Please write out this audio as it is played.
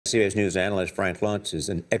CBS News analyst Frank Luntz is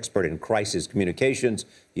an expert in crisis communications.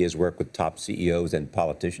 He has worked with top CEOs and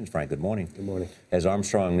politicians. Frank, good morning. Good morning. As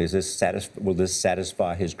Armstrong, will this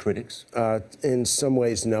satisfy his critics? In some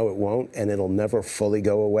ways, no, it won't, and it'll never fully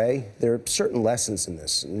go away. There are certain lessons in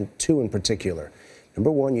this, and two in particular.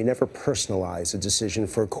 Number one, you never personalize a decision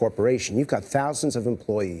for a corporation. You've got thousands of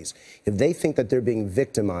employees. If they think that they're being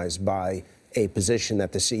victimized by a position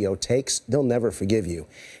that the CEO takes, they'll never forgive you.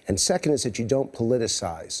 And second is that you don't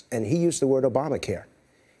politicize. And he used the word Obamacare.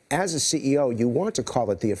 As a CEO, you want to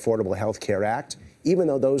call it the Affordable Health Care Act, even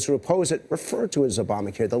though those who oppose it refer to it as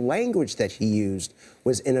Obamacare. The language that he used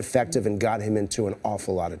was ineffective and got him into an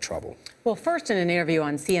awful lot of trouble. Well, first in an interview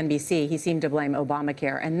on CNBC, he seemed to blame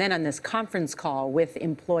Obamacare. And then on this conference call with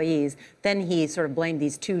employees, then he sort of blamed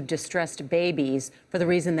these two distressed babies for the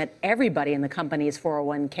reason that everybody in the company's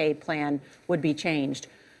 401k plan would be changed.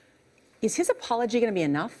 Is his apology going to be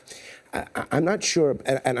enough? I'm not sure,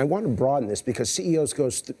 and I want to broaden this because CEOs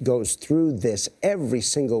goes through this every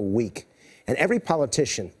single week. And every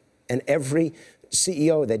politician and every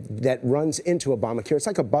CEO that runs into Obamacare, it's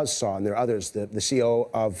like a buzzsaw, and there are others. The CEO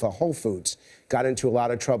of Whole Foods got into a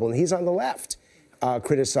lot of trouble, and he's on the left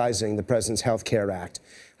criticizing the President's Health Care Act.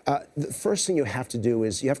 The first thing you have to do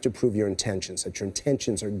is you have to prove your intentions, that your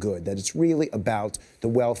intentions are good, that it's really about the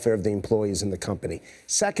welfare of the employees in the company.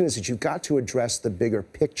 Second is that you've got to address the bigger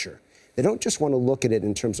picture. They don't just want to look at it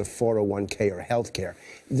in terms of 401k or health care.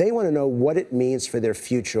 They want to know what it means for their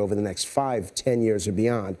future over the next 5, 10 years or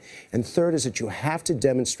beyond. And third is that you have to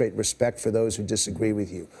demonstrate respect for those who disagree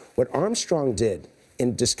with you. What Armstrong did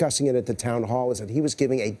in discussing it at the town hall is that he was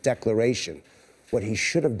giving a declaration. What he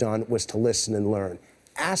should have done was to listen and learn.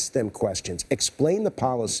 Ask them questions, explain the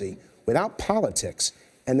policy without politics,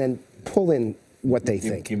 and then pull in what they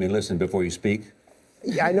think. You mean listen before you speak?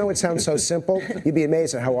 Yeah, I know it sounds so simple. You'd be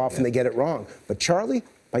amazed at how often they get it wrong. But Charlie,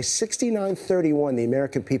 by 69-31, the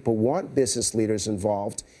American people want business leaders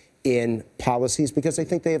involved in policies because they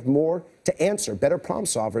think they have more to answer, better problem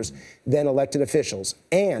solvers than elected officials.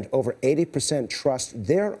 And over 80% trust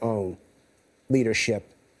their own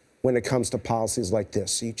leadership when it comes to policies like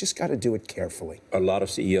this. So you just got to do it carefully. Are a lot of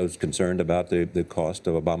CEOs concerned about the cost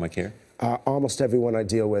of Obamacare? Almost everyone I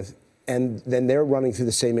deal with. And then they're running through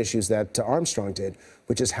the same issues that Armstrong did,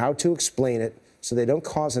 which is how to explain it so they don't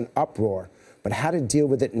cause an uproar, but how to deal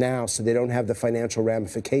with it now so they don't have the financial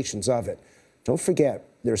ramifications of it. Don't forget,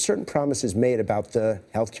 there are certain promises made about the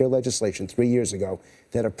health care legislation 3 years ago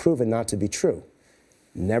that are proven not to be true.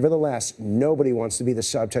 Nevertheless, nobody wants to be the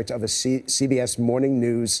subject of a CBS Morning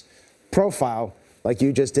News profile like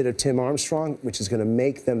you just did of Tim Armstrong, which is going to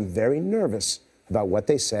make them very nervous about what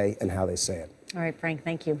they say and how they say it. All right, Frank,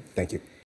 thank you. Thank you.